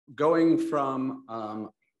going from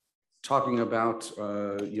talking about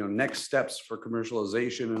next steps for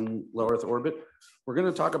commercialization in low Earth orbit, we're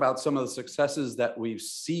going to talk about some of the successes that we've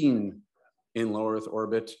seen in low Earth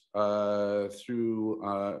orbit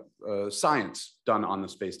through science done on the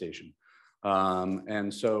space station.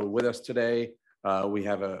 And so with us today, we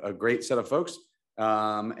have a great set of folks.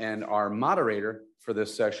 And our moderator for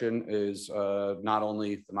this session is not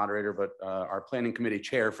only the moderator, but our planning committee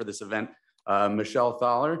chair for this event, Michelle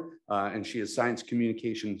Thaller, and she is science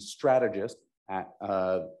communication strategist at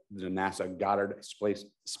the NASA Goddard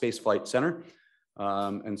Space Flight Center.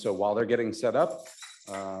 And so while they're getting set up,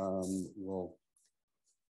 we'll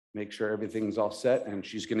make sure everything's all set, and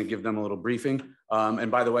she's going to give them a little briefing.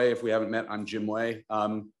 And by the way, if we haven't met, I'm Jim Way.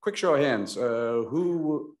 Quick show of hands.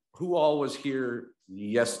 Who all was here?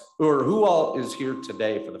 Yes, or who all is here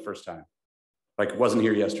today for the first time? Like wasn't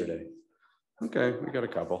here yesterday? Okay, we got a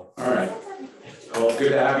couple. All right. Well,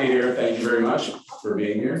 good to have you here. Thank you very much for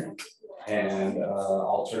being here. And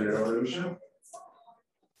I'll turn it over to Michelle.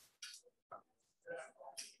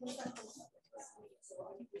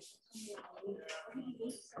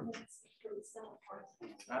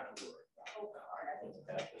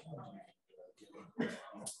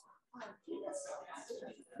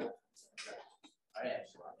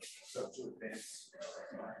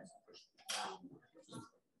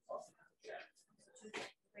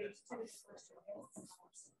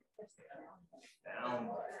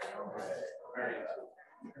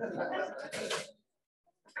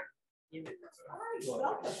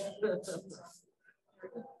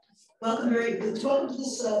 Welcome to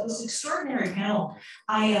this extraordinary panel.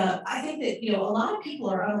 I think that a lot of people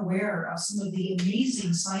are unaware of some of the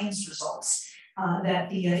amazing science results that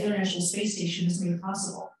the International Space Station has made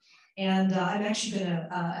possible. And I'm actually going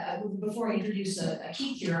to, before I introduce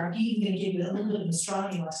Keith here, I'm even going to give you a little bit of an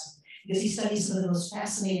astronomy lesson, because he studies some of the most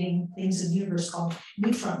fascinating things in the universe called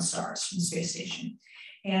neutron stars from the space station.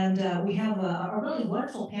 And we have a really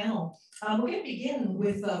wonderful panel. We're going to begin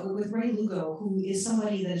with Ray Lugo, who is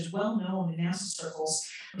somebody that is well known in NASA circles.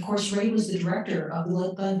 Of course, Ray was the director of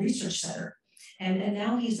the Goddard Research Center, and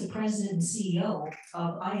now he's the president and CEO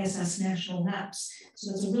of ISS National Labs.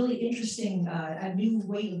 So it's a really interesting, a new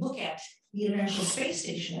way to look at the International Space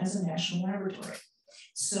Station as a national laboratory.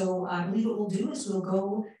 So I believe what we'll do is we'll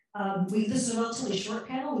go, this is a relatively short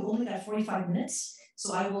panel. We've only got 45 minutes.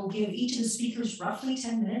 So I will give each of the speakers roughly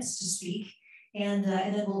 10 minutes to speak, and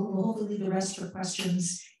then we'll hopefully leave the rest for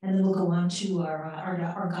questions, and then we'll go on to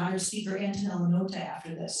our Goddard speaker, Antonella Nota,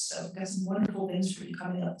 after this. So we've got some wonderful things for you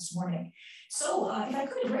coming up this morning. So if I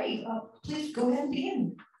could, Ray, please go ahead and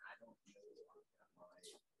begin.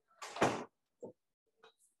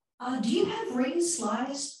 Do you have Ray's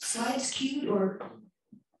slides queued, or?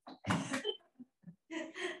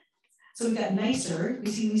 So we've got nicer, we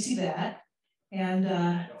see that. And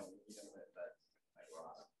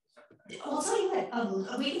I'll tell you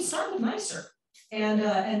what, we can start with nicer, and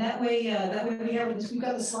that way we've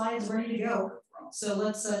got the slides ready to go. So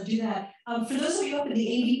let's do that. For those of you up in the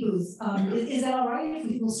AV booth, is that all right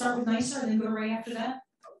if we'll start with nicer and then go right after that?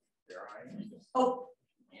 Oh,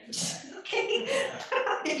 okay.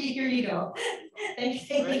 Here you go. Thank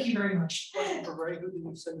you very much. For Ray, who did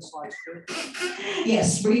you send the slides to?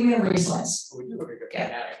 Yes, we have Ray's slides. We do.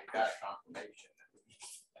 Yeah. Got a confirmation.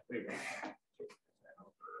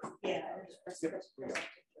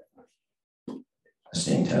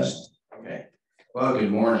 Testing test. Okay. Well,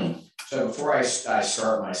 good morning. So before I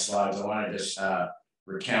start my slides, I want to just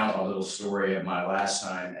recount a little story of my last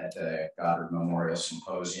time at the Goddard Memorial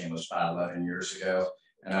Symposium. It was about 11 years ago.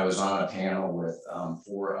 And I was on a panel with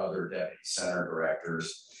 4 other deputy center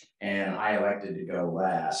directors, and I elected to go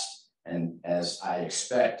last. And as I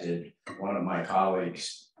expected, one of my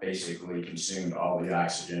colleagues basically consumed all the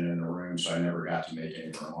oxygen in the room, so I never got to make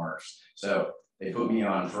any remarks. So they put me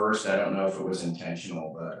on first. I don't know if it was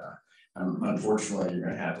intentional, but unfortunately, you're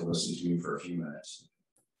going to have to listen to me for a few minutes.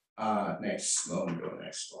 Next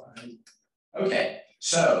slide. Okay.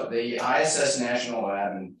 So the ISS National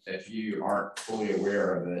Lab, and if you aren't fully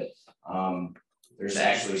aware of it, there's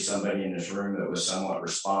actually somebody in this room that was somewhat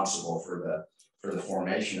responsible for the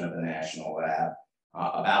formation of the National Lab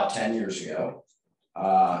about 10 years ago.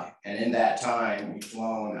 And in that time, we've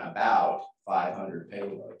flown about 500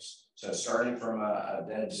 payloads. So starting from a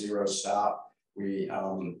dead zero stop, we've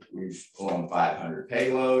flown 500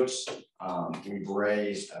 payloads. We've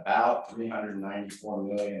raised about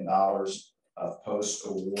 $394 million of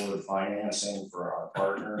post-award financing for our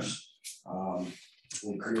partners.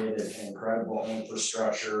 We created incredible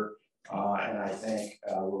infrastructure, and I think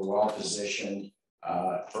we're well positioned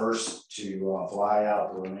first to fly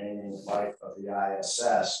out the remaining life of the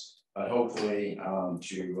ISS, but hopefully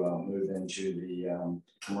to move into the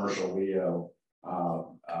commercial LEO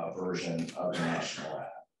version of the National Lab.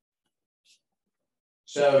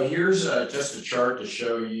 So here's just a chart to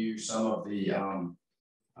show you some of the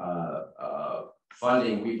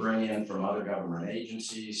funding we bring in from other government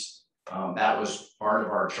agencies. That was part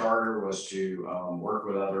of our charter, was to work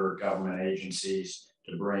with other government agencies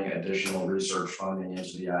to bring additional research funding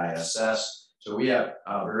into the ISS. So we have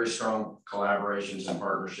very strong collaborations and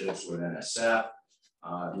partnerships with NSF,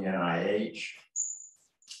 the NIH,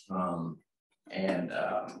 and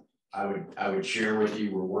I would share with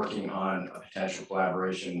you, we're working on a potential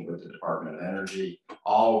collaboration with the Department of Energy,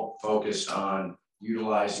 all focused on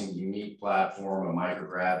utilizing the unique platform of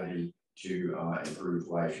microgravity to improve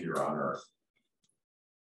life here on Earth.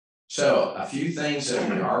 So a few things that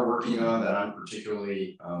we are working on that I'm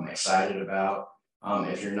particularly excited about.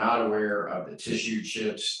 If you're not aware of the tissue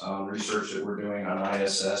chips research that we're doing on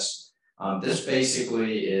ISS, this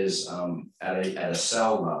basically is at a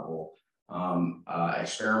cell level,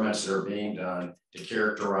 experiments that are being done to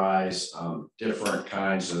characterize different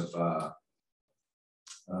kinds of,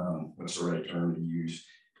 what's the right term to use?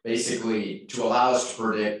 Basically, to allow us to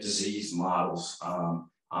predict disease models on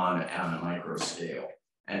a micro scale.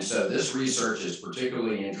 And so this research is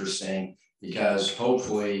particularly interesting because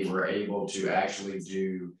hopefully we're able to actually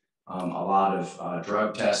do a lot of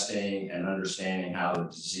drug testing and understanding how the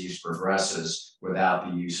disease progresses without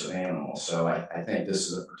the use of animals. So I think this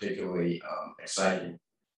is a particularly exciting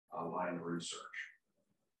line of research.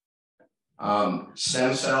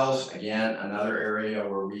 Stem cells, again, another area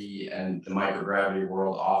where we and the microgravity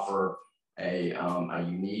world offer a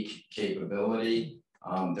unique capability.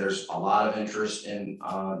 There's a lot of interest in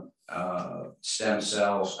stem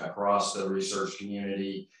cells across the research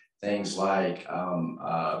community, things like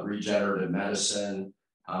regenerative medicine,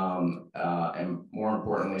 and more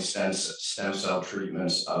importantly, stem cell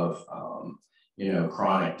treatments of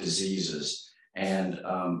chronic diseases. And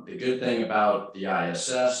the good thing about the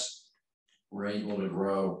ISS, we're able to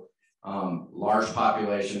grow large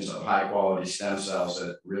populations of high quality stem cells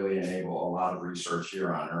that really enable a lot of research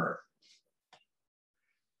here on Earth.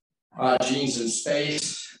 Genes in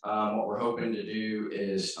space, what we're hoping to do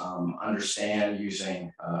is understand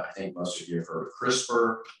using, I think most of you have heard of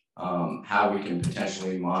CRISPR, how we can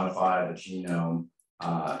potentially modify the genome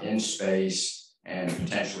in space and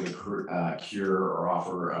potentially cure or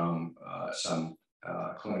offer some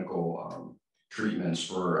clinical treatments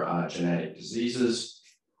for genetic diseases.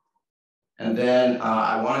 And then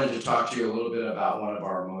I wanted to talk to you a little bit about one of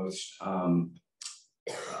our most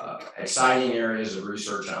exciting areas of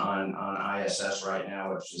research on ISS right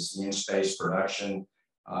now, which is the in-space production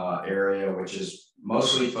area, which is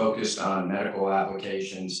mostly focused on medical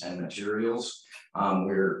applications and materials.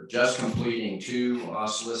 We're just completing 2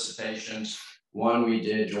 solicitations. One we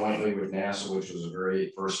did jointly with NASA, which was the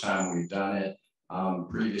very first time we've done it.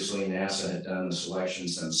 Previously, NASA had done the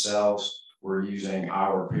selections themselves. We're using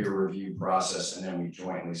our peer review process, and then we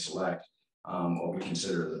jointly select what we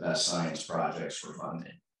consider the best science projects for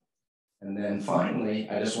funding. And then finally,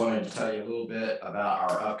 I just wanted to tell you a little bit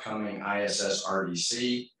about our upcoming ISS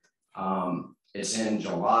RDC. It's in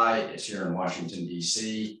July, it's here in Washington,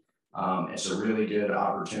 DC. It's a really good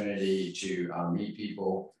opportunity to meet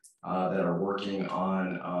people that are working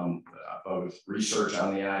on both research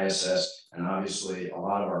on the ISS and obviously a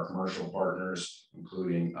lot of our commercial partners,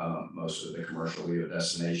 including most of the commercial LEO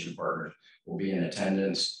destination partners, will be in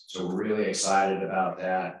attendance. So we're really excited about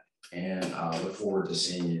that and look forward to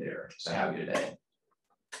seeing you there. So have a good day.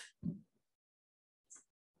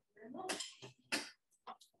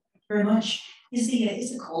 Very much. Is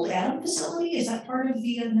the cold atom facility, is that part of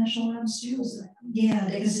the National Labs too? Is it? Yeah,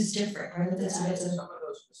 because it's different, right? That's some of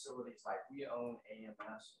those facilities, like we own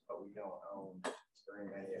AMS, but we don't own very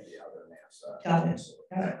many of the other NASA. Got it.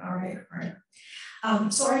 Got it. All right. All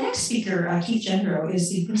right. So our next speaker, Keith Gendreau, is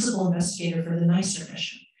the principal investigator for the NICER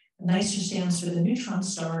mission. The NICER stands for the Neutron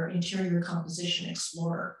Star Interior Composition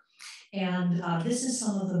Explorer. And this is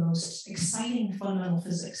some of the most exciting fundamental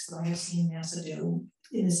physics that I have seen NASA do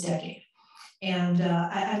in this decade. And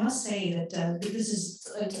I must say that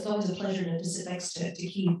it's always a pleasure to sit next to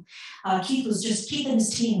Keith. Keith and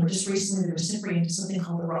his team were just recently the recipient of something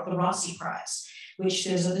called the Rossi Prize, which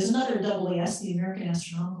there's another AAS, the American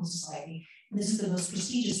Astronomical Society. And this is the most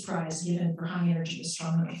prestigious prize given for high energy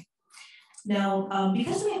astronomy. Now,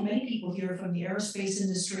 because we have many people here from the aerospace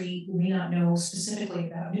industry who may not know specifically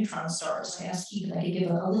about neutron stars, I asked Keith if I could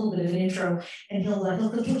give a little bit of an intro, and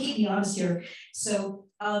he'll keep me honest here. So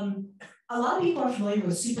A lot of people are familiar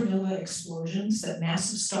with supernova explosions, that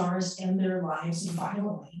massive stars end their lives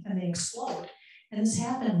violently and they explode. And this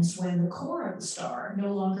happens when the core of the star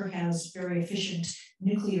no longer has very efficient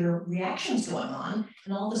nuclear reactions going on,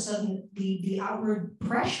 and all of a sudden the outward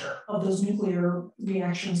pressure of those nuclear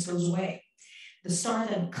reactions goes away. The star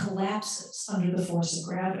then collapses under the force of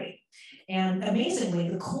gravity. And amazingly,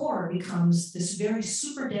 the core becomes this very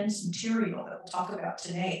super dense material that we'll talk about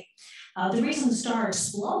today. The reason the star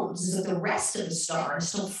explodes is that the rest of the star is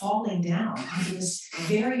still falling down into this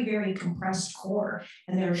very, very compressed core.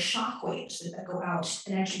 And there are shock waves that go out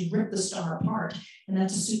and actually rip the star apart. And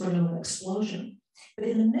that's a supernova explosion. But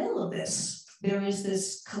in the middle of this, there is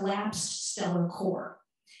this collapsed stellar core.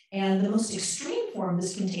 And the most extreme form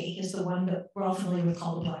this can take is the one that we're all familiar with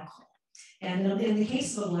called a black hole. And in the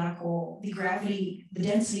case of a black hole, the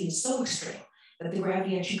density is so extreme that the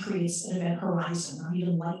gravity actually creates an event horizon. Not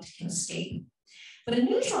even light can escape. But a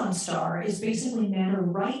neutron star is basically matter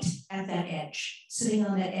right at that edge, sitting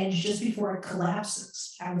on that edge just before it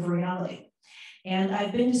collapses out of reality. And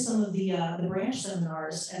I've been to some of the branch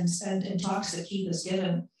seminars and talks that Keith has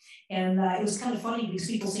given. And it was kind of funny because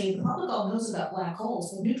people say the public all knows about black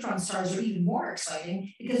holes, but neutron stars are even more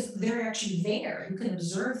exciting because they're actually there. You can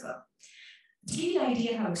observe them. To give you an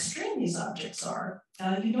idea how extreme these objects are,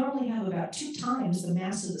 you normally have about 2 times the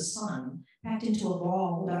mass of the sun packed into a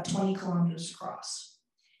ball about 20 kilometers across.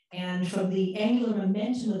 And from the angular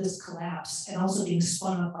momentum of this collapse and also being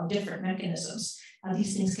spun up by different mechanisms,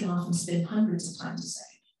 these things can often spin hundreds of times a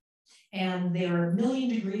second. And they're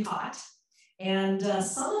 1,000,000-degree hot. And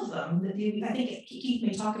some of them, I think Keith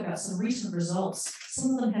may talk about some recent results,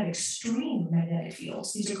 some of them have extreme magnetic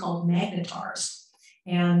fields. These are called magnetars.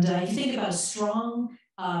 And you think about a strong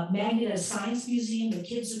magnet at a science museum that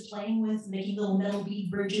kids are playing with, making little metal bead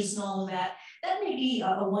bridges and all of that. That may be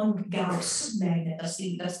a 1 Gauss magnet. That's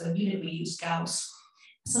the unit we use, Gauss.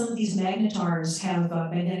 Some of these magnetars have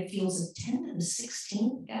magnetic fields of 10 to the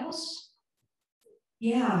 16 Gauss.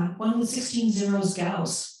 Yeah, 1 with 16 zeros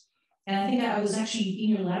Gauss. And I think I was actually in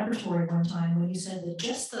your laboratory one time when you said that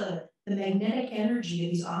just the magnetic energy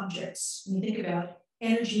of these objects, when you think about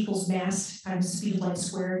energy equals mass times the speed of light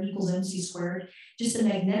squared equals mc squared. Just the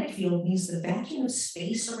magnetic field means the vacuum of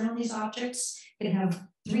space around these objects can have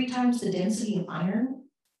 3 times the density of iron.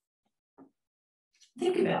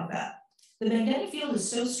 Think about that. The magnetic field is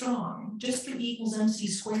so strong, just through E equals mc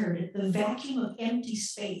squared, the vacuum of empty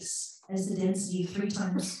space has the density of 3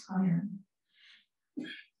 times iron.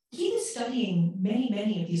 He is studying many,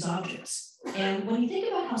 many of these objects. And when you think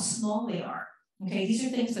about how small they are, okay, these are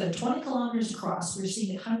things that are 20 kilometers across. We're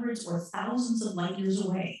seeing it hundreds or thousands of light years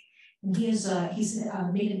away. And he's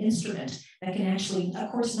made an instrument that can actually,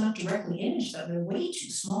 of course, not directly image them. They're way too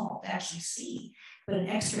small to actually see, but an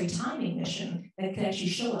X-ray timing mission that can actually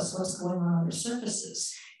show us what's going on their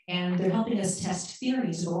surfaces. And they're helping us test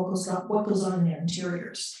theories about what goes on in their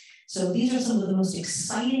interiors. So these are some of the most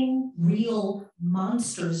exciting, real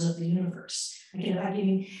monsters of the universe. I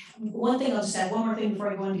mean, one thing I'll just add, one more thing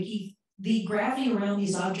before I go on to Keith. The gravity around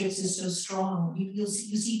these objects is so strong, you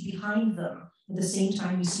see behind them at the same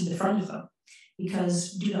time you see the front of them.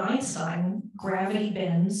 Because due to Einstein, gravity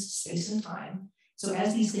bends space and time. So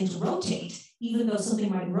as these things rotate, even though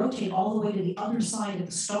something might rotate all the way to the other side of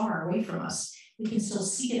the star away from us, we can still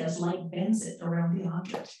see it as light bends it around the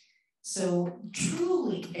object. So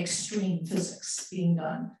truly extreme physics being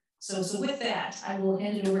done. So with that, I will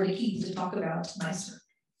hand it over to Keith to talk about NICER.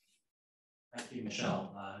 Thank you,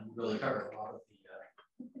 Michelle. You really covered a lot of the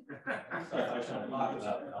stuff I was going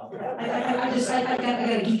to talk about. I got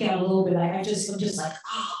to geek out a little bit. I'm just like,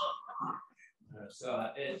 oh. So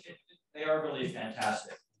they are really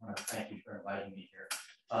fantastic. I want to thank you for inviting me here.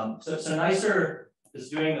 So NICER is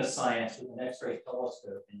doing the science with an X-ray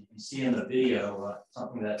telescope, and you can see in the video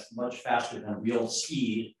something that's much faster than real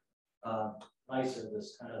speed. NICER,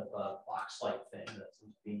 this kind of box-like thing that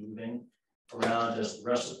seems to be moving around as the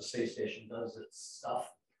rest of the space station does its stuff.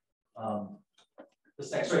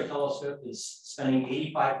 This X-ray telescope is spending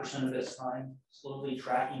 85% of its time slowly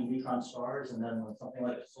tracking neutron stars, and then when something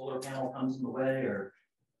like a solar panel comes in the way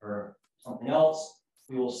or something else,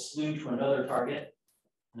 we will slew to another target.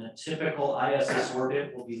 In a typical ISS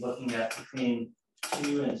orbit, we'll be looking at between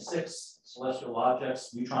 2 and 6 celestial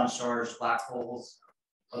objects, neutron stars, black holes,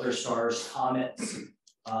 other stars, comets,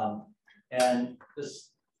 and this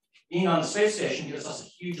being on the space station gives us a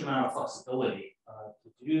huge amount of flexibility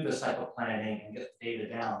to do this type of planning and get the data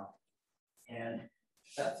down. And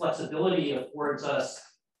that flexibility affords us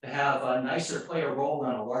to have NICER play a role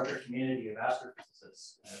in a larger community of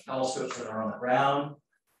astrophysicists. Telescopes that are on the ground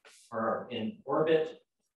or in orbit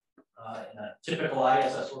in a typical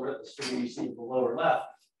ISS orbit, the figure you see in the lower left,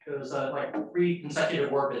 shows like 3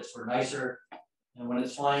 consecutive orbits for NICER. And when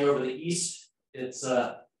it's flying over the east, it's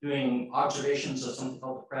doing observations of something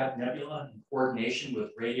called the Crab Nebula in coordination with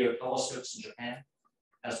radio telescopes in Japan.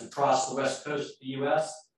 As we cross the west coast of the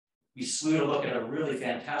US, we flew to look at a really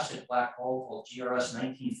fantastic black hole called GRS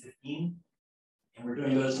 1915. And we're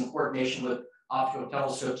doing those in coordination with optical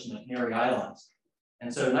telescopes in the Canary Islands.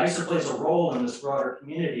 And so NICER plays a role in this broader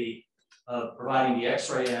community of providing the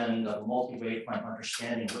X-ray end of a multi-wavefront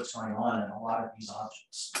understanding of what's going on in a lot of these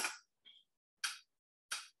objects.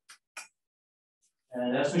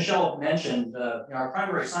 And as Michelle mentioned, our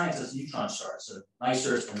primary science is neutron stars. So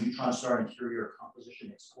NICER is the neutron star interior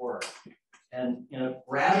composition explorer. And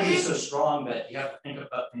gravity is so strong that you have to think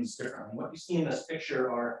about things differently. What you see in this picture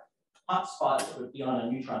are hot spots that would be on a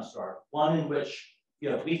neutron star. One in which you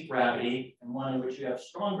have weak gravity and one in which you have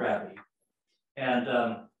strong gravity. And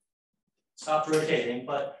stopped rotating,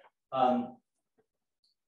 but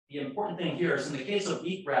the important thing here is in the case of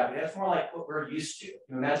weak gravity, that's more like what we're used to. If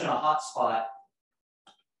you imagine a hot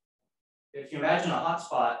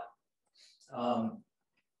spot, on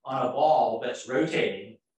a ball that's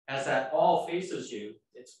rotating, as that ball faces you,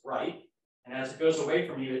 it's bright, and as it goes away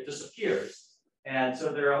from you, it disappears. And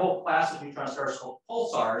so there are a whole class of neutron stars called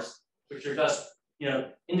pulsars, which are just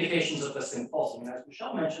indications of this thing pulsing. And as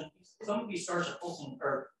Michelle mentioned, some of these stars are pulsing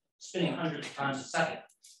or spinning hundreds of times a second.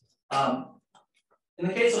 In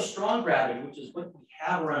the case of strong gravity, which is what we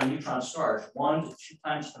have around neutron stars, 1 to 2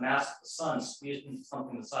 times the mass of the sun squeezed into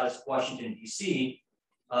something the size of Washington, D.C.,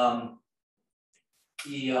 the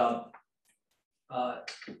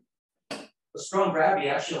strong gravity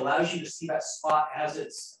actually allows you to see that spot as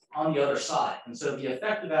it's on the other side. And so the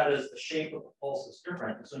effect of that is the shape of the pulse is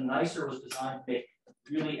different. And so NICER was designed to make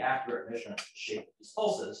really accurate measurements of the shape of these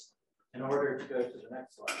pulses. In order to go to the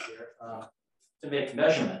next slide here, to make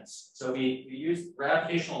measurements. So we used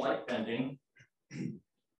gravitational light bending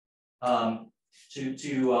to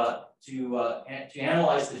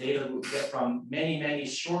analyze the data that we get from many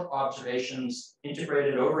short observations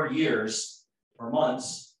integrated over years or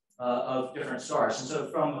months of different stars. And so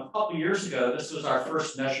from a couple years ago, this was our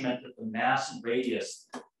first measurement of the mass and radius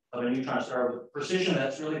of a neutron star with precision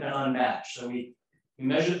that's really been unmatched. So we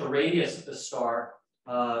measured the radius of the star.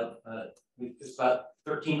 It's about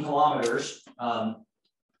 13 kilometers.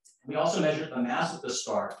 We also measured the mass of the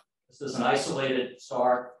star. This is an isolated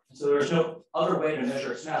star, and so there's no other way to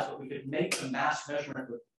measure its mass, but we could make the mass measurement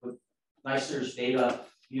with NICER's data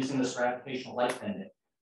using this gravitational light bending.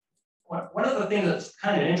 One of the things that's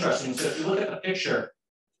kind of interesting, so if you look at the picture,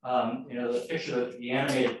 the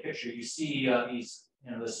animated picture, you see these,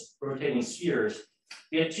 this rotating spheres.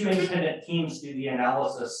 We had 2 independent teams do the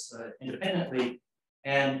analysis independently,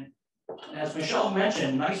 and as Michelle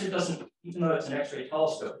mentioned, NICER doesn't, even though it's an X-ray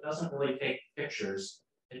telescope, it doesn't really take pictures.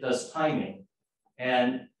 It does timing.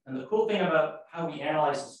 And the cool thing about how we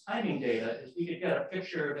analyze this timing data is we could get a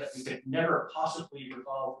picture that we could never possibly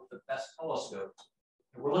resolve with the best telescope.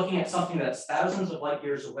 And we're looking at something that's thousands of light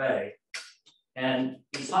years away. And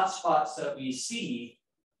these hot spots that we see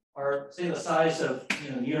are, say, the size of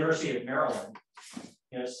the University of Maryland,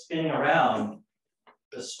 spinning around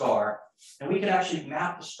the star. And we can actually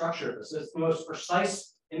map the structure of this. It's the most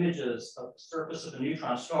precise images of the surface of a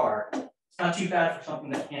neutron star. It's not too bad for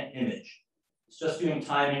something that can't image. It's just doing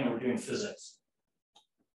timing or doing physics.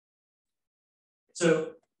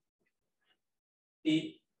 So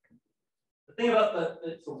the thing about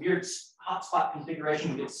the weird hotspot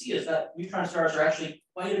configuration we could see is that neutron stars are actually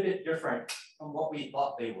quite a bit different from what we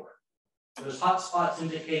thought they were. Those hotspots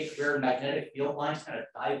indicate where magnetic field lines kind of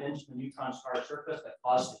dive into the neutron star surface that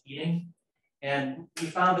cause the heating. And we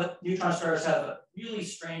found that neutron stars have a really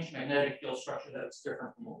strange magnetic field structure that's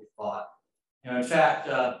different from what we thought. In fact,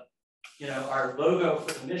 our logo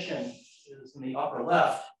for the mission is in the upper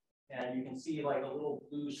left, and you can see like a little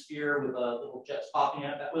blue sphere with little jets popping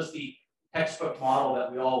out. That was the textbook model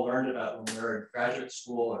that we all learned about when we were in graduate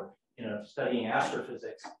school or studying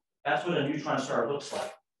astrophysics. That's what a neutron star looks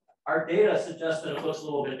like. Our data suggests that it looks a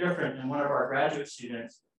little bit different, and one of our graduate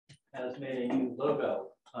students has made a new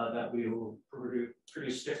logo that we will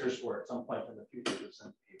produce stickers for at some point in the future to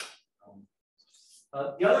send to people.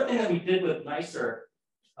 The other thing that we did with NICER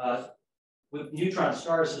with neutron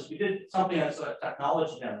stars is we did something that's a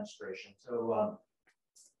technology demonstration. So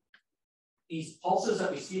these pulses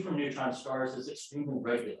that we see from neutron stars is extremely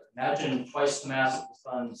regular. Imagine twice the mass of the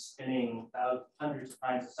sun spinning hundreds of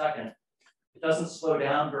times a second. It doesn't slow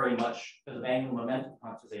down very much because of angular momentum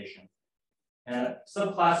conservation. And a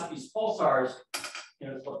subclass of these pulsars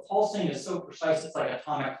the pulsing is so precise, it's like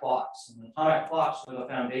atomic clocks. And atomic clocks are the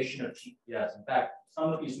foundation of GPS. In fact,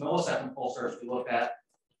 some of these millisecond pulsars we look at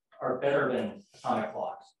are better than atomic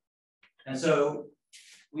clocks. And so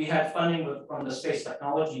we had funding from the Space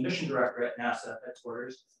Technology Mission Director at NASA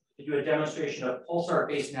headquarters to do a demonstration of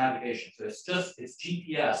pulsar-based navigation. So it's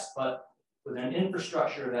GPS, but with an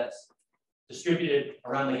infrastructure that's distributed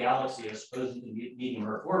around the galaxy as opposed to medium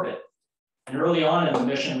Earth orbit. And early on in the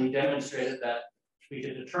mission, we demonstrated that we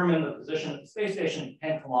could determine the position of the space station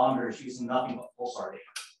 10 kilometers using nothing but pulsar data.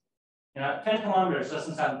 Now, 10 kilometers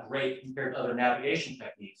doesn't sound great compared to other navigation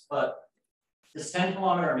techniques, but this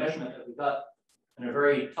 10-kilometer measurement that we got in a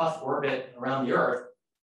very tough orbit around the Earth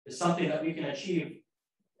is something that we can achieve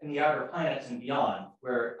in the outer planets and beyond,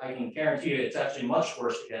 where I can guarantee you it's actually much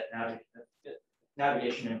worse to get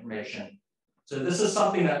navigation information. So this is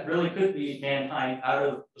something that really could lead mankind out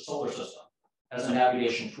of the solar system as a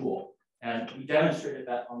navigation tool. And we demonstrated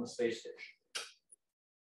that on the space station.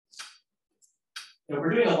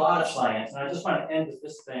 We're doing a lot of science, and I just want to end with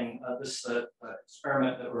this thing, this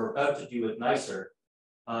experiment that we're about to do with NICER.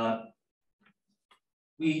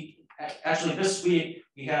 Actually, this week,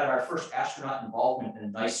 we had our first astronaut involvement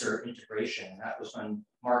in NICER integration. And that was when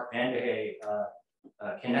Mark Vandehey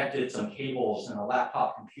connected some cables in a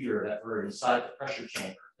laptop computer that were inside the pressure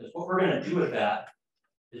chamber. Because what we're going to do with that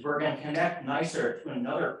is we're going to connect NICER to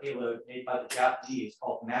another payload made by the Japanese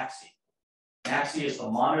called MAXI. MAXI is the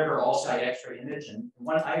Monitor All-Side X-ray image, and in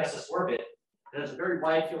one ISS orbit, it has a very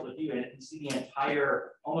wide field of view, and it can see the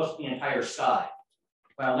entire, almost the entire sky.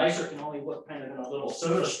 While NICER can only look kind of in a little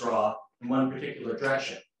soda straw in one particular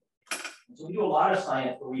direction. And so we do a lot of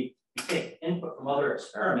science where we take input from other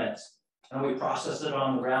experiments, and we process it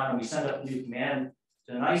on the ground, and we send up a new command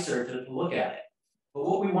to NICER to look at it. But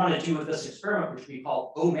what we want to do with this experiment, which we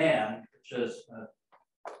call OMAN, which is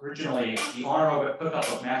originally the on-orbit hookup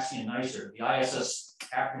of MAXI and NICER. The ISS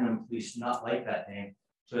acronym, please, not like that name.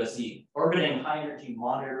 So it's the Orbiting High Energy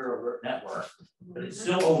Monitor Alert Network, but it's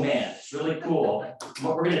still OMAN. It's really cool. And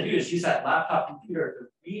what we're going to do is use that laptop computer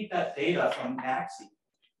to read that data from MAXI.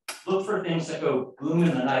 Look for things that go boom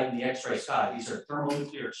in the night in the X-ray sky. These are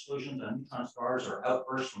thermonuclear explosions on neutron stars or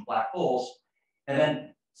outbursts from black holes. And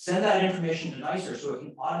then send that information to NICER so it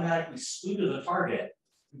can automatically slew to the target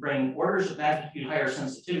and bring orders of magnitude higher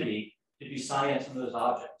sensitivity to do science on those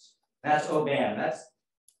objects. That's OBAN. That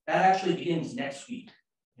actually begins next week.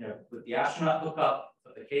 With the astronaut hookup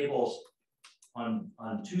of the cables on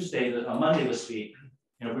Monday this week,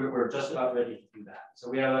 we're just about ready to do that. So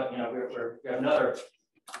we have we have another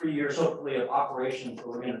 3 years hopefully of operations where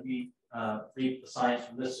we're going to reap the science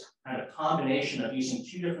from this kind of combination of using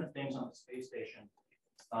two different things on the space station,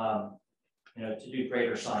 to do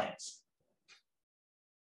greater science.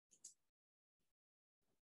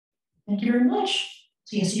 Thank you very much.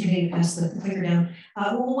 So yes, you can maybe pass the clicker down.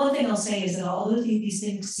 Well, one thing I'll say is that although these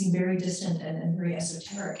things seem very distant and very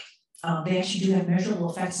esoteric, they actually do have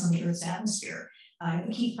measurable effects on the Earth's atmosphere.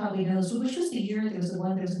 Keith probably knows, which was the year there was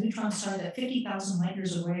a neutron star that 50,000 light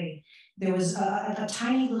years away. There was a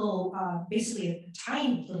tiny little, basically a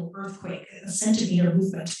tiny little earthquake, a centimeter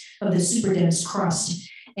movement of the super dense crust.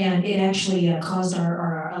 And it actually caused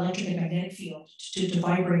our electric and magnetic field to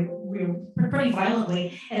vibrate pretty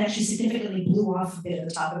violently and actually significantly blew off a bit at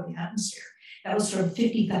the top of the atmosphere. That was from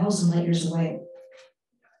 50,000 light years away.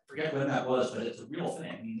 I forget when that was, but it's a real thing.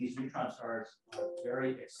 I mean, these neutron stars are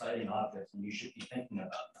very exciting objects, and you should be thinking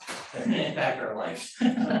about them. They impact our lives.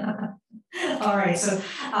 All right, so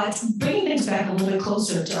bringing things back a little bit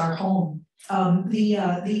closer to our home.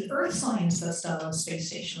 The Earth science that's done on the space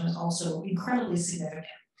station is also incredibly significant.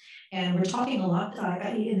 And we're talking a lot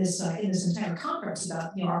in this entire conference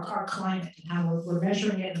about our climate and how we're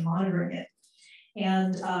measuring it and monitoring it.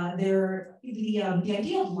 And the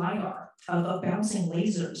idea of LiDAR, of bouncing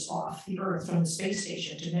lasers off the Earth from the space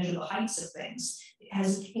station to measure the heights of things,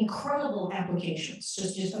 has incredible applications.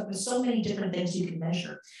 Just so many different things you can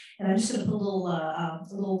measure. And I'm just going to put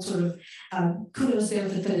a little sort of kudos there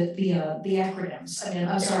for the acronyms. I mean,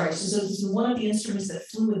 I'm sorry. So one of the instruments that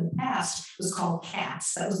flew in the past was called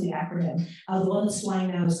CATS. That was the acronym. The one that's flying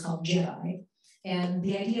now is called JEDI. And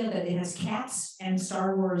the idea that it has CATS and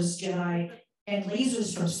Star Wars, JEDI, and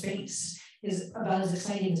lasers from space is about as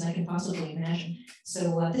exciting as I can possibly imagine.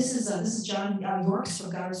 So this is John Yorks from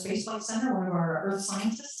Goddard Space Flight Center, one of our Earth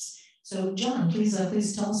scientists. So John, please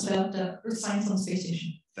tell us about Earth science on the space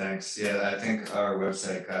station. Thanks. Yeah, I think our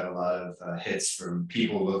website got a lot of hits from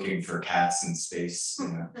people looking for cats in space, you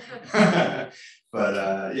know.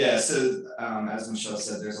 But yeah, so as Michelle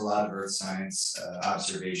said, there's a lot of Earth science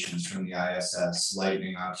observations from the ISS,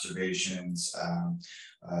 lightning observations,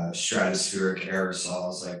 stratospheric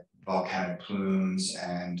aerosols like volcanic plumes,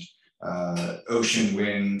 and ocean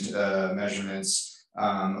wind measurements.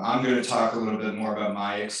 I'm going to talk a little bit more about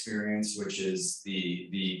my experience, which is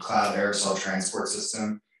the Cloud Aerosol Transport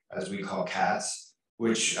System, as we call CATS,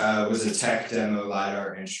 which was a tech demo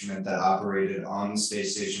LiDAR instrument that operated on the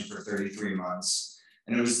space station for 33 months.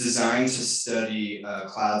 And it was designed to study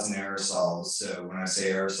clouds and aerosols. So when I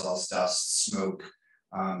say aerosols, dust, smoke,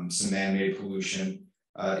 some man-made pollution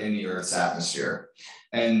in the Earth's atmosphere.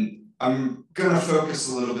 And I'm going to focus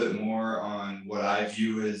a little bit more on what I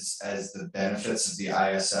view as the benefits of the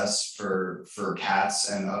ISS for CATS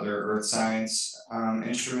and other Earth science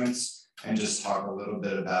instruments, and just talk a little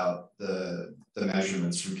bit about the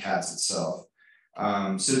measurements from CATS itself.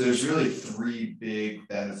 So there's really three big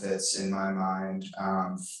benefits in my mind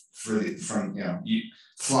from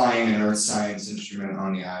flying an Earth science instrument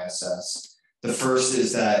on the ISS. The first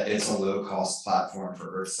is that it's a low-cost platform for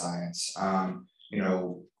Earth science.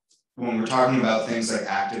 When we're talking about things like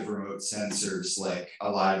active remote sensors, like a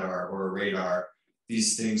LiDAR or a radar,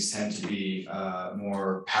 these things tend to be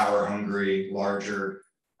more power hungry, larger,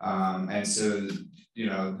 and so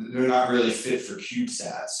they're not really fit for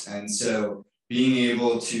CubeSats. And so being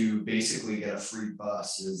able to basically get a free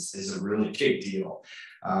bus is a really big deal.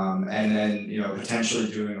 And then potentially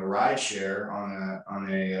doing a ride share on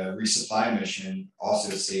a resupply mission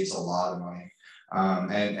also saves a lot of money.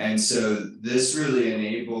 And so this really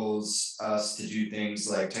enables us to do things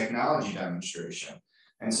like technology demonstration.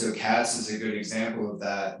 And so CATS is a good example of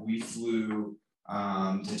that. We flew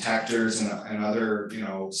detectors and other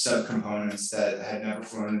subcomponents that had never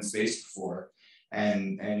flown in space before.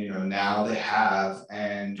 And now they have,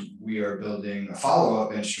 and we are building a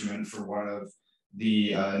follow-up instrument for one of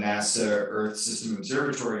the NASA Earth System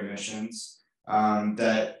Observatory missions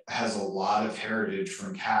that has a lot of heritage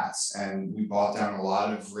from CATS, and we brought down a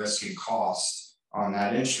lot of risk and cost on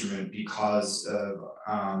that instrument because of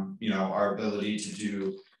our ability to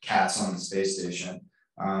do CATS on the space station.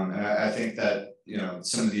 And I think that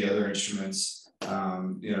some of the other instruments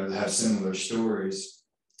have similar stories.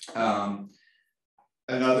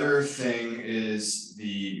 Another thing is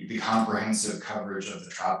the comprehensive coverage of the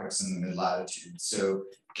tropics and the mid-latitudes. So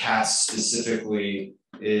CATS specifically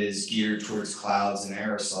is geared towards clouds and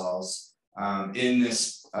aerosols. In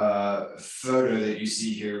this photo that you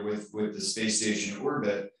see here with the space station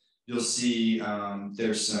orbit, you'll see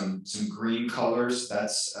there's some green colors.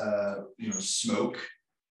 That's smoke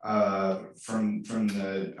from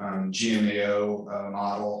the GMAO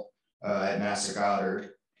model at NASA Goddard.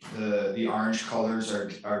 The orange colors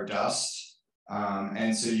are dust.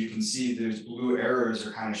 And so you can see those blue arrows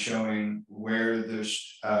are kind of showing where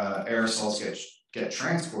those aerosols get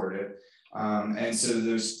transported. And so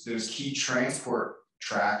those key transport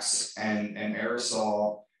tracks and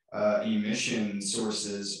aerosol emission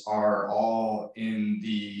sources are all in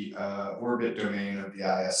the orbit domain of the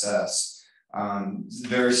ISS.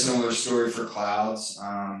 Very similar story for clouds.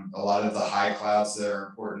 A lot of the high clouds that are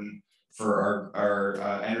important for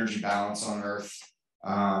our energy balance on Earth.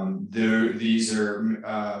 These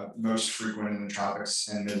are most frequent in the tropics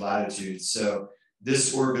and mid-latitudes. So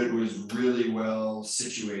this orbit was really well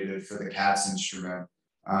situated for the CATS instrument.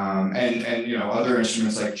 And other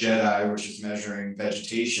instruments like JEDI, which is measuring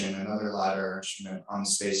vegetation, another LiDAR instrument on the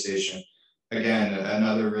space station. Again,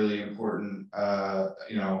 another really important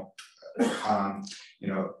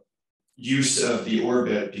use of the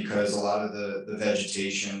orbit, because a lot of the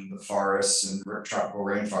vegetation, the forests and tropical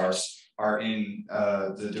rainforests are in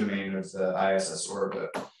the domain of the ISS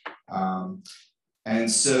orbit.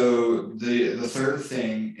 And so the third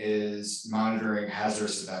thing is monitoring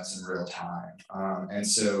hazardous events in real time. And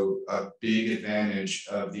so a big advantage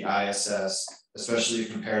of the ISS, especially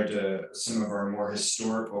compared to some of our more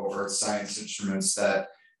historical Earth science instruments that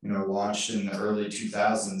launched in the early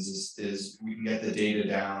 2000s, is we can get the data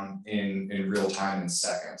down in real time in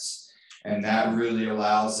seconds. And that really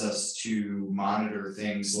allows us to monitor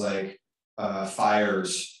things like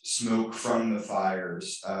fires, smoke from the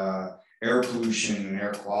fires, air pollution and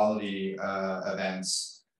air quality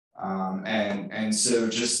events. And so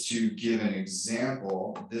just to give an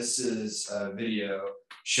example, this is a video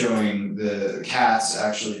showing the CATS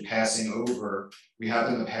actually passing over. We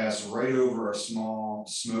happen to pass right over a small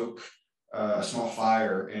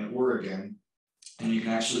fire in Oregon, and you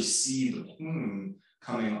can actually see the plume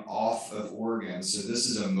coming off of Oregon. So this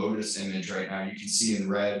is a MODIS image right now. You can see in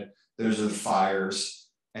red, those are the fires,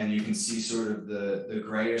 and you can see sort of the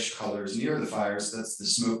grayish colors near the fires. That's the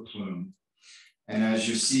smoke plume. And as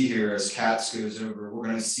you see here, as CATS goes over, we're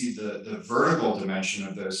going to see the vertical dimension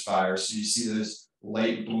of those fires. So you see those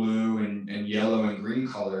light blue and yellow and green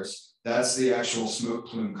colors. That's the actual smoke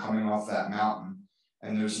plume coming off that mountain.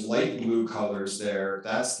 And there's light blue colors there.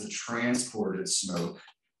 That's the transported smoke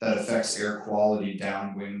that affects air quality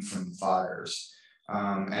downwind from the fires.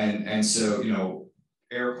 And so, you know,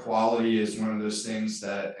 air quality is one of those things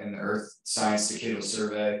that in the Earth Science Decadal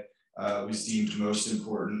Survey was deemed most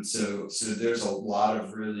important. So there's a lot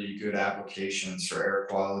of really good applications for air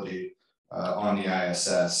quality on the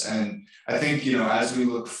ISS. And I think, you know, as we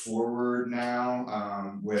look forward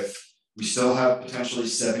now we still have potentially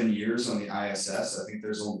 7 years on the ISS. I think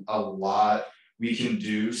there's a lot we can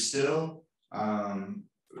do still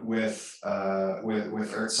with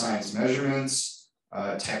Earth science measurements,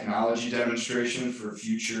 technology demonstration for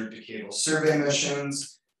future decadal survey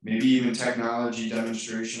missions, maybe even technology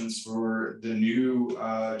demonstrations for the new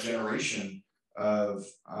generation of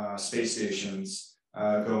space stations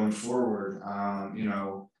going forward, you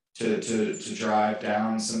know, to drive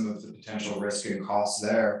down some of the potential risk and costs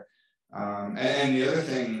there. And the other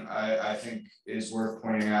thing I think is worth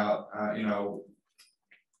pointing out, you know,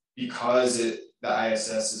 because the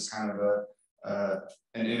ISS is kind of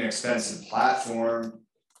an inexpensive platform,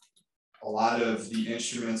 a lot of the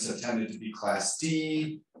instruments have tended to be Class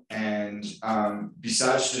D, and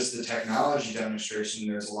besides just the technology demonstration,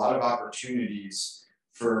 there's a lot of opportunities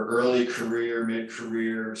for early career,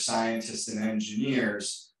 mid-career scientists and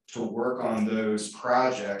engineers to work on those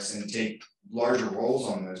projects and take larger roles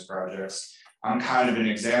on those projects. I'm kind of an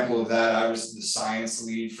example of that. I was the science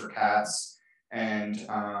lead for CATS, and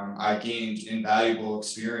I gained invaluable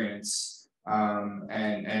experience.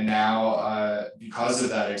 And now, because of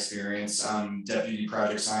that experience, I'm deputy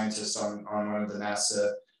project scientist on one of the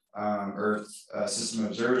NASA Earth System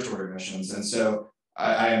Observatory missions. And so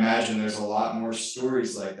I imagine there's a lot more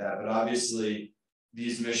stories like that, but obviously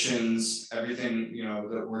these missions, everything, you know,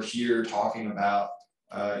 that we're here talking about,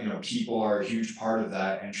 you know, people are a huge part of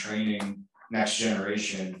that, and training next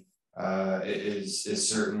generation is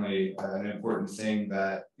certainly an important thing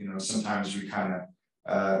that, you know, sometimes we kind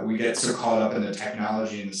of, we get so caught up in the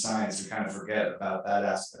technology and the science, we kind of forget about that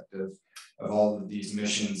aspect of all of these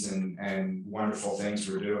missions and wonderful things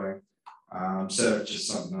we're doing. So just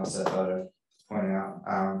something else I thought I'd point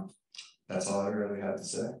out. That's all I really had to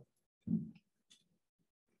say.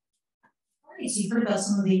 All right, so you've heard about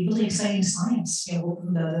some of the really exciting science, you know,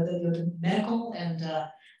 from the medical and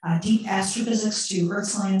deep astrophysics to earth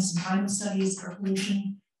science and climate studies, air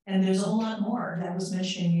pollution. And there's a whole lot more that was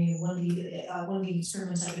mentioned. You know, one of the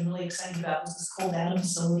experiments I've been really excited about was this cold atom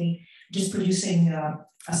facility, which is producing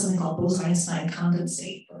something called Bose-Einstein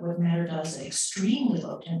condensate. But what matter does at extremely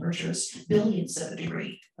low temperatures, billions of a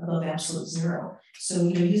degree above absolute zero. So,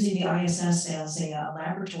 you know, using the ISS as a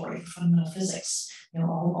laboratory for fundamental physics, you know,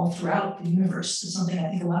 all throughout the universe is something I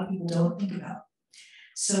think a lot of people don't think about.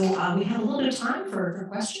 So we have a little bit of time for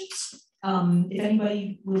questions. If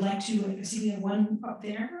anybody would like to, I see we have one up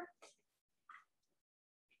there.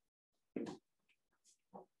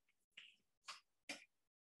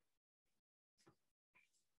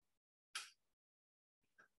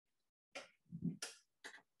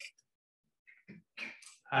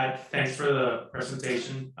 Hi, thanks for the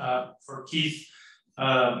presentation. For Keith,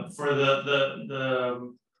 for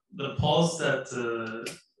the pulse that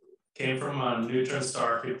came from a neutron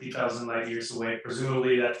star 50,000 light years away,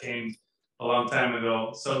 presumably that came a long time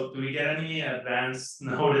ago. So do we get any advance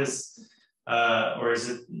notice, or is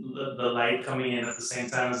it the light coming in at the same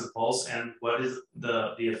time as the pulse? And what is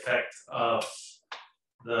the effect of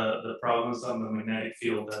the problems on the magnetic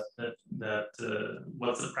field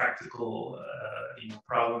what's the practical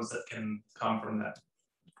problems that can come from that?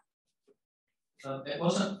 It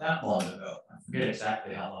wasn't that long ago. I forget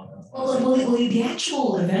exactly how long ago. Well, the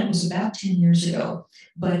actual event was about 10 years ago,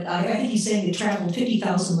 but I think he's saying it traveled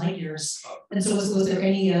 50,000 light years. And so was there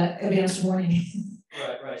any advanced warning?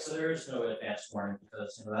 Right. So there is no advanced warning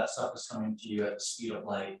because, you know, that stuff is coming to you at the speed of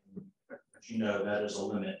light, but you know that is a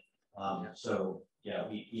limit. So yeah,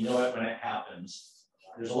 we know it when it happens.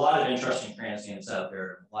 There's a lot of interesting transients out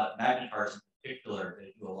there. A lot of magnetars in particular,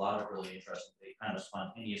 they do a lot of really interesting, they kind of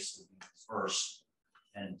spontaneously disperse.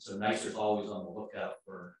 And so NICER's always on the lookout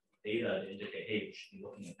for data to indicate, hey, we should be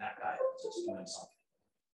looking at that guy because it's doing something.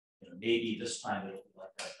 You know, maybe this time it'll be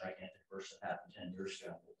like that gigantic burst that happened 10 years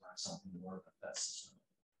ago. We'll learn something more about that system.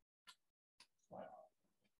 Wow.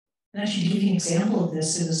 And actually, to give you an example of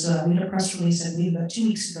this, it was we had a press release, I believe, about 2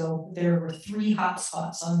 weeks ago. There were 3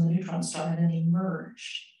 hotspots on the neutron star, and then they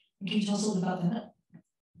merged. Can you tell us a little about that?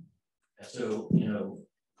 So, you know,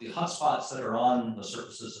 the hotspots that are on the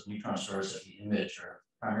surfaces of neutron stars that we image are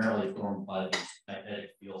primarily formed by these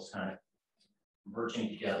magnetic fields kind of merging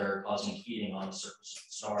together, causing heating on the surface of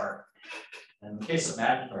the star. And in the case of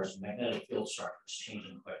magnetars, the magnetic field structure is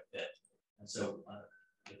changing quite a bit. And so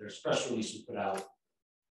there's a press release we put out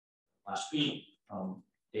last week from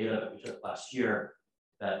data that we took last year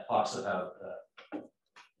that talks about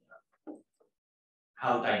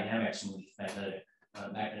how dynamic some of these magnetic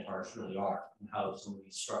magnetars really are, and how some of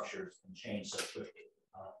these structures can change so quickly.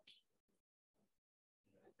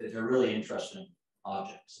 They're really interesting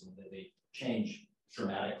objects, and they change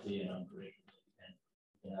dramatically and unpredictably. And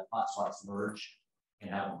you know, hotspots merge and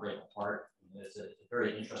have them break apart. It's a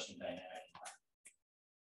very interesting dynamic.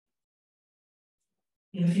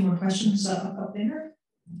 You have a few more questions up there?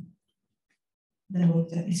 Then we'll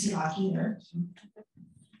definitely see Aki there.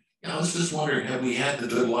 Yeah, I was just wondering, have we had the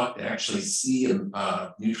good luck to actually see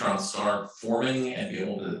a neutron star forming and be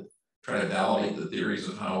able to try to validate the theories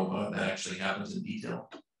of how that actually happens in detail?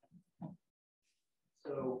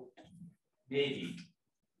 So maybe.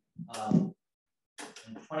 In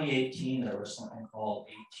 2018, there was something called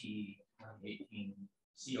AT-2018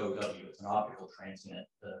 COW. It's an optical transient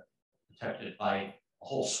detected by a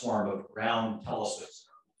whole swarm of ground telescopes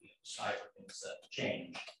on the sky for things that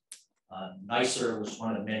change. NICER was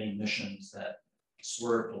one of many missions that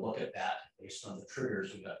swerved to look at that based on the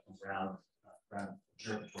triggers we got from ground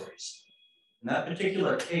observatories. In that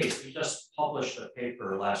particular case, we just published a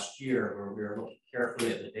paper last year where we were looking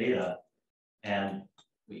carefully at the data, and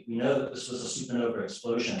we know that this was a supernova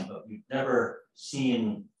explosion, but we've never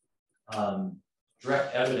seen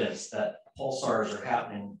direct evidence that pulsars are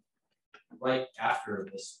happening right after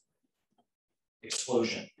this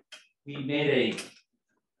explosion. We made a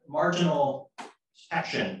marginal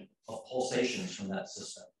detection of pulsations from that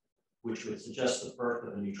system, which would suggest the birth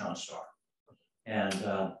of a neutron star. And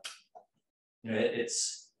you know,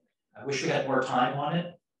 I wish we had more time on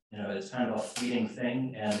it. You know, it's kind of a fleeting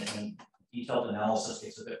thing, and detailed analysis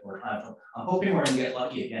takes a bit more time. I'm hoping we're going to get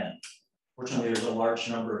lucky again. Fortunately, there's a large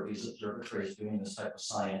number of these observatories doing this type of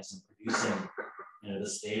science and producing, you know,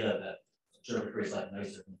 this data that observatories like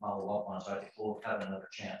NICER can follow up on. So I think we'll have another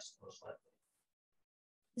chance, most likely.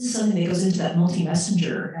 This is something that goes into that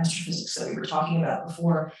multi-messenger astrophysics that we were talking about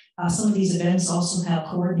before. Some of these events also have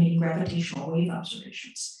coordinating gravitational wave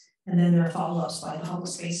observations. And then there are follow-ups by the Hubble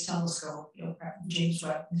Space Telescope, you know, James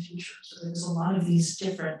Webb in the future. So there's a lot of these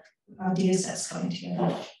different data sets coming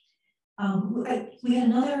together. We had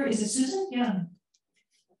another, is it Susan? Yeah.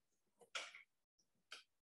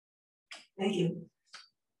 Thank you.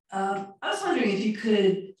 I was wondering if you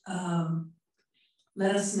could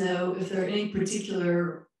let us know if there are any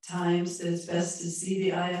particular times that it's best to see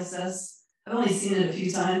the ISS. I've only seen it a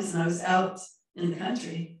few times, and I was out in the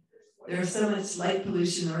country. There's so much light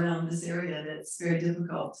pollution around this area that it's very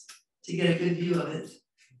difficult to get a good view of it.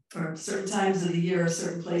 Or certain times of the year or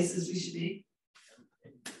certain places we should be.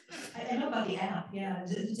 I know about the app, yeah.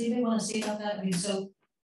 Does anybody want to say about that? I mean, so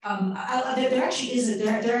there actually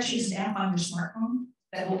is an app on your smartphone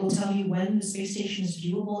that will tell you when the space station is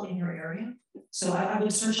viewable in your area. So I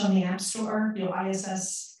would search on the App Store, you know,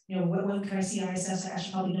 ISS, you know, when can I see ISS? I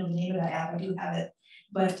actually probably know the name of that app, I do have it.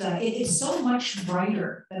 But it's so much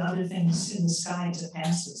brighter than other things in the sky as it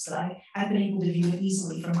passes that I've been able to view it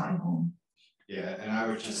easily from my home. Yeah, and I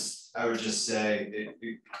would just say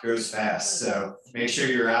it goes fast. So make sure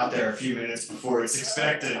you're out there a few minutes before it's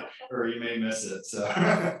expected, or you may miss it. So.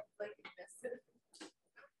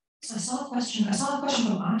 So I saw a question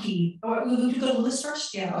from Aki. Oh, we go to the list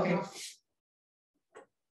first? Yeah, okay.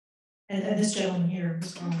 And this gentleman here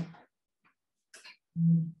as well.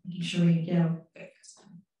 Making sure we get out.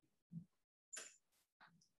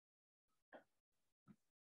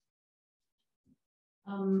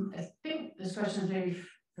 I think this question is maybe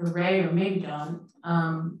for Ray or maybe John.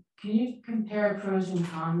 Can you compare pros and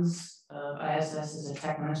cons of ISS as a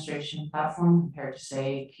tech administration platform compared to,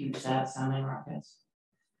 say, CubeSat sounding rockets?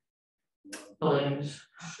 Balloons.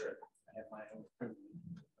 Sure, I have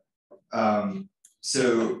my own.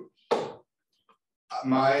 So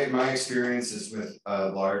my experience is with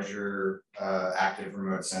larger active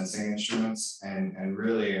remote sensing instruments, and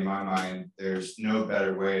really in my mind, there's no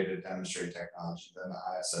better way to demonstrate technology than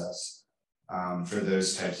the ISS for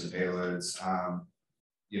those types of payloads.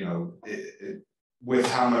 You know, with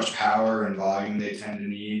how much power and volume they tend to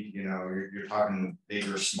need, you know, you're talking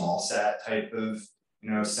bigger small sat type of, you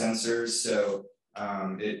know, sensors. So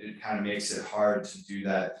it kind of makes it hard to do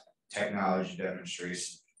that technology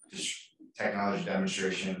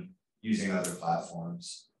demonstration using other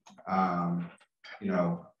platforms. I'll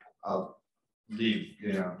leave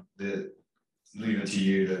it to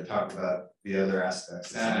you to talk about the other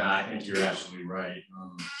aspects. No, I think you're absolutely right.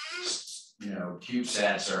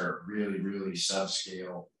 CubeSats are really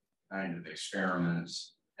subscale kind of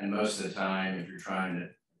experiments. And most of the time, if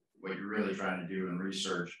what you're really trying to do in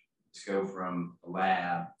research is go from the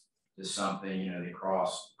lab to something, they call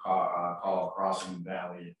crossing the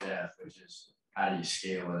valley of death, which is how do you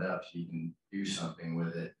scale it up so you can do something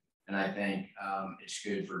with it. And I think it's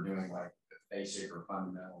good for doing like the basic or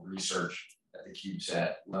fundamental research at the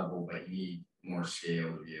CubeSat level, but you need more scale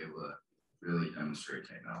to be able to really demonstrate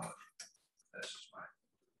technology. That's just mine.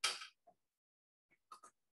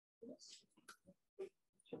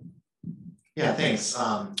 Yeah, thanks.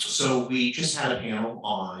 So we just had a panel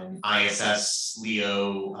on ISS,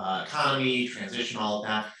 LEO, economy, transition, all of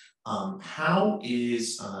that. How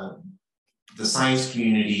is the science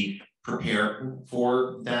community prepared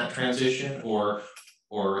for that transition, or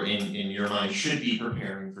in your mind should be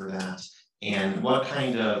preparing for that? And what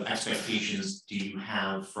kind of expectations do you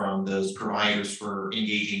have from those providers for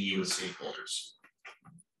engaging you as stakeholders?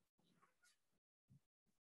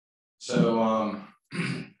 So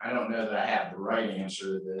I don't know that I have the right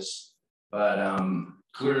answer to this, but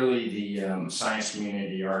clearly the science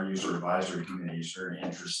community, our user advisory committee, is very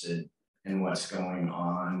interested in what's going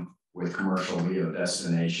on with commercial LEO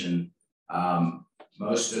destination.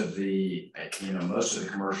 Most of the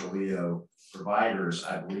commercial LEO providers,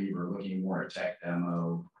 I believe, are looking more at tech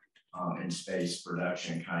demo and space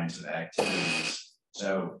production kinds of activities.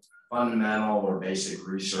 So fundamental or basic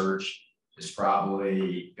research is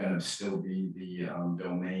probably going to still be the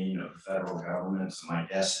domain of the federal government. So my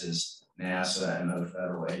guess is NASA and other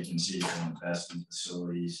federal agencies will invest in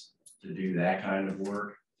facilities to do that kind of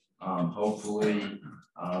work. Hopefully,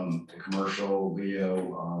 the commercial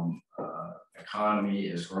LEO economy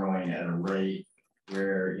is growing at a rate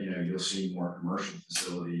where you'll see more commercial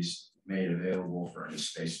facilities made available for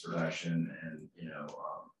in-space production and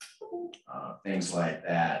things like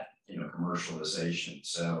that, commercialization.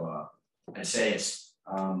 So I'd say it's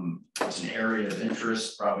an area of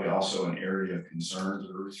interest, probably also an area of concern to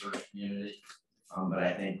the research community. But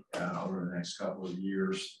I think over the next couple of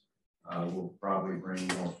years, we'll probably bring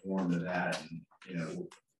more form to that, and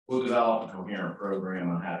we'll develop a coherent program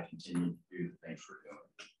on how to continue to do the things we're doing.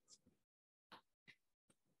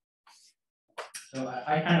 So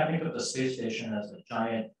I kind of think of the space station as a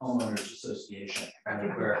giant homeowners association,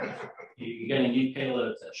 where you're getting new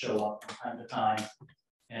payloads that show up from time to time,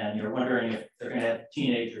 and you're wondering if they're going to have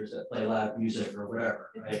teenagers that play loud music or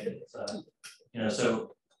whatever, right? It's,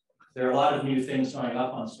 so there are a lot of new things going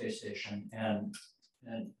up on space station, and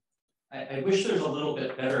I wish there's a little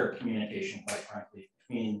bit better communication, quite frankly,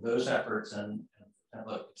 between those efforts and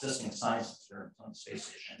existing science experiments on the space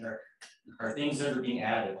station. There are things that are being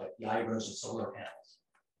added, like the iRosa solar panels.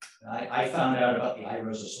 And I found out about the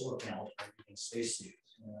iRosa solar panels by reading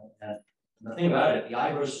spacesuits. And the thing about it, the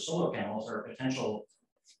iRosa solar panels are a potential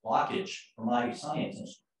blockage for my science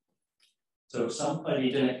instrument. So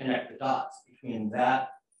somebody didn't connect the dots between that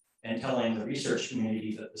and telling the research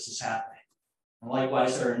community that this is happening. And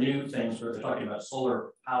likewise, there are new things where they're talking about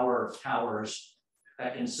solar power towers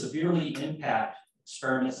that can severely impact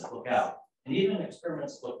experiments that look out. And even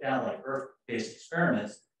experiments that look down, like Earth-based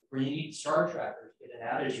experiments, where you need star trackers to get an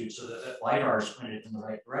attitude so that LiDAR is pointed in the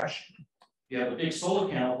right direction. If you have a big solar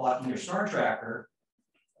panel blocking your star tracker,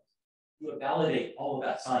 you would validate all of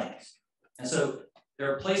that science. And so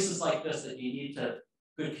there are places like this that you need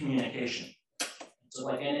good communication. So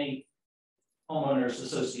like any homeowners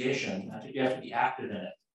association, I think you have to be active in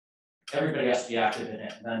it. Everybody has to be active in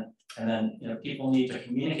it, and then people need to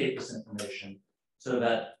communicate this information so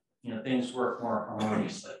that things work more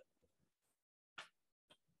harmoniously.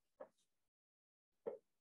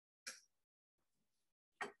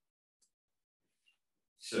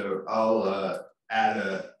 So I'll add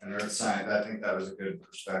an earth science. I think that was a good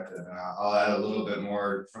perspective, and I'll add a little bit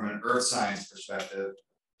more from an earth science perspective.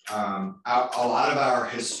 A lot of our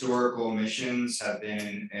historical missions have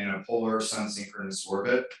been in a polar sun-synchronous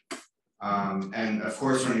orbit. And of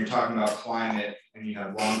course, when you're talking about climate and you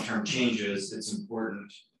have long-term changes, it's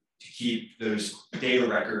important to keep those data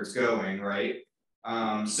records going, right?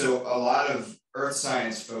 So a lot of earth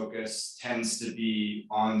science focus tends to be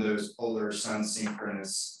on those polar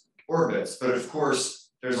sun-synchronous orbits. But of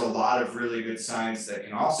course, there's a lot of really good science that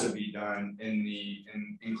can also be done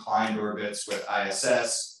in inclined orbits with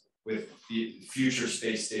ISS, with the future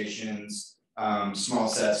space stations, small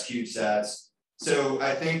sats, CubeSats. So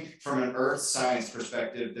I think from an earth science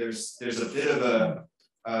perspective, there's a bit of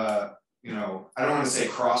a, you know, I don't want to say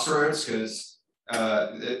crossroads because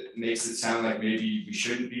it makes it sound like maybe we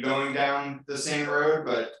shouldn't be going down the same road,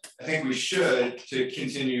 but I think we should to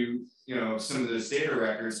continue, you know, some of those data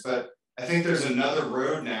records. But I think there's another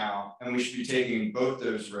road now, and we should be taking both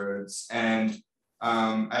those roads. And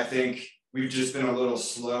I think we've just been a little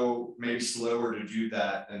slow, maybe slower to do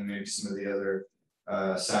that than maybe some of the other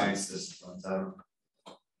science disciplines. I don't know.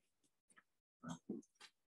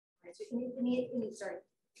 Sorry.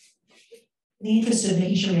 In the interest of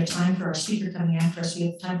making sure we have time for our speaker coming after us, we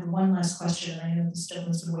have time for one last question. I know this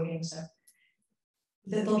gentleman's been waiting, so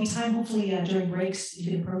there'll be time hopefully during breaks.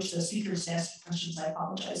 You can approach the speakers to ask questions. I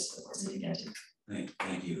apologize for the ones I didn't get to.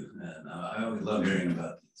 Thank you. I always love hearing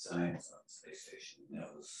about the science on the space station.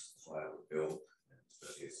 That's why it was built,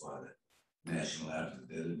 especially it's why the national labs are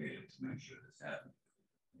designated to make sure this happens.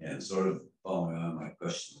 And sort of following on my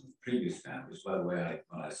question from the previous panel, which by the way,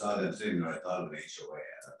 when I saw them sitting there, I thought of an HOA.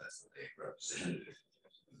 I thought that's what they represented as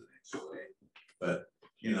an HOA. But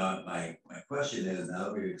you know, my question is, now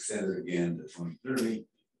that we've extended again to 2030,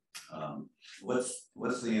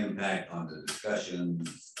 what's the impact on the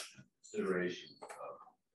discussions and considerations of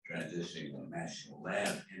transitioning a national lab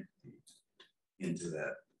entity into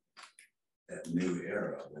that new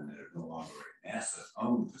era when there's no longer a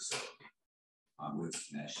NASA-owned facility on which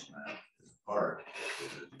the national lab is a part?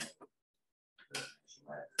 The national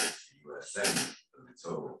lab is the U.S. segment of the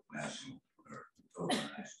total national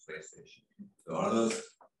space station. So are those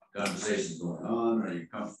conversations going on? Are you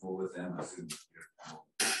comfortable with them? I assume you're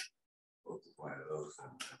both the point of those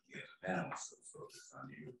and the panel, so focus on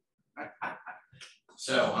you.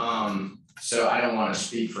 So I don't want to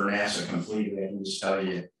speak for NASA completely. I can just tell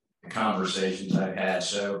you the conversations I've had.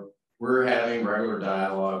 So we're having regular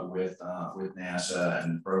dialogue with NASA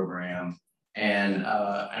and the program. And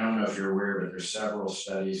I don't know if you're aware, but there's several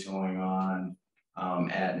studies going on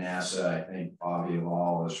at NASA. I think Bobby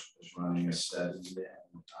Lal is running a study,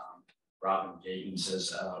 and Robin Gatens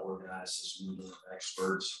has organized this meeting of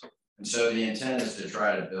experts. And so the intent is to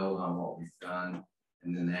try to build on what we've done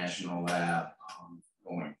in the national lab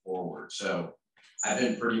going forward. So I've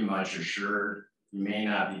been pretty much assured you may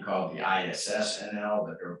not be called the ISS NL,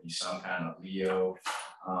 but there will be some kind of LEO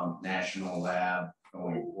national lab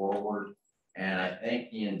going forward. And I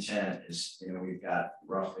think the intent is, you know, we've got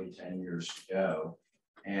roughly 10 years to go,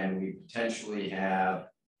 and we potentially have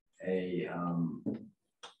a,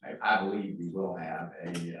 I believe we will have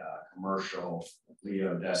a commercial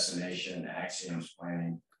LEO destination. Axiom's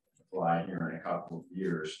planning to fly here in a couple of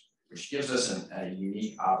years, which gives us a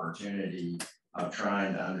unique opportunity of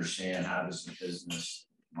trying to understand how does the business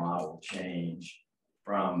model change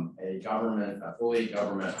from a fully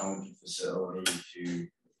government-owned facility to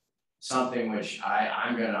something which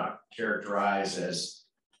I'm going to characterize as,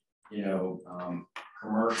 you know,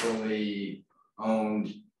 commercially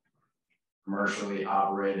owned, commercially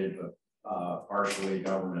operated, but partially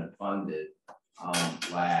government funded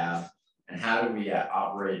lab. And how do we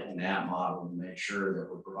operate in that model to make sure that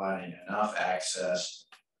we're providing enough access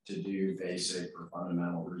to do basic or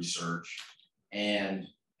fundamental research and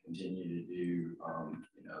continue to do, you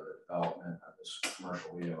know, the development of this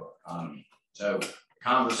commercial LEO economy. So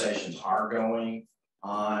conversations are going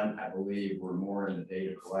on. I believe we're more in the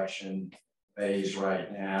data collection phase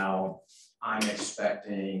right now. I'm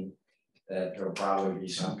expecting that there'll probably be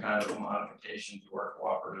some kind of a modification to our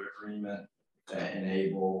cooperative agreement that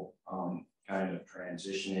enable kind of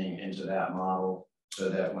transitioning into that model so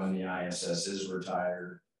that when the ISS is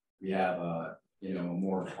retired, we have a, you know, a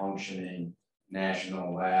more functioning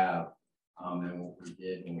national lab than what we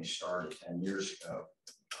did when we started 10 years ago.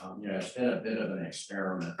 You know, it's been a bit of an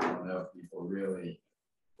experiment. I don't know if people really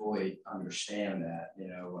fully understand that. You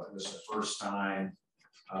know, it was the first time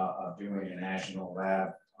of doing a national lab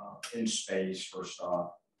in space, first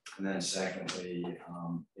off, and then secondly,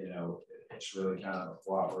 you know, it's really kind of a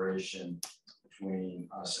cooperation between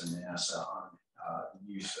us and NASA on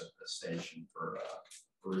use of the station for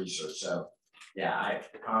research. So, yeah,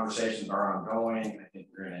 the conversations are ongoing. I think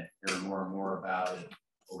we're going to hear more and more about it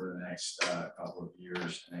over the next couple of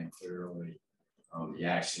years, and then clearly the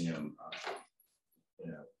Axiom,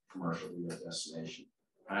 you know, commercial LEO destination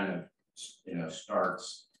kind of, you know,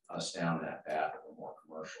 starts us down that path of a more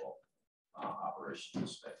commercial operation in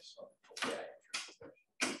space. So,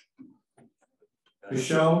 yeah.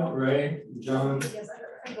 Michelle, Ray, John,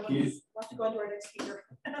 Keith. We'll have to go into our next speaker.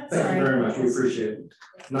 Thank you very much. We appreciate it.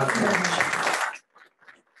 Not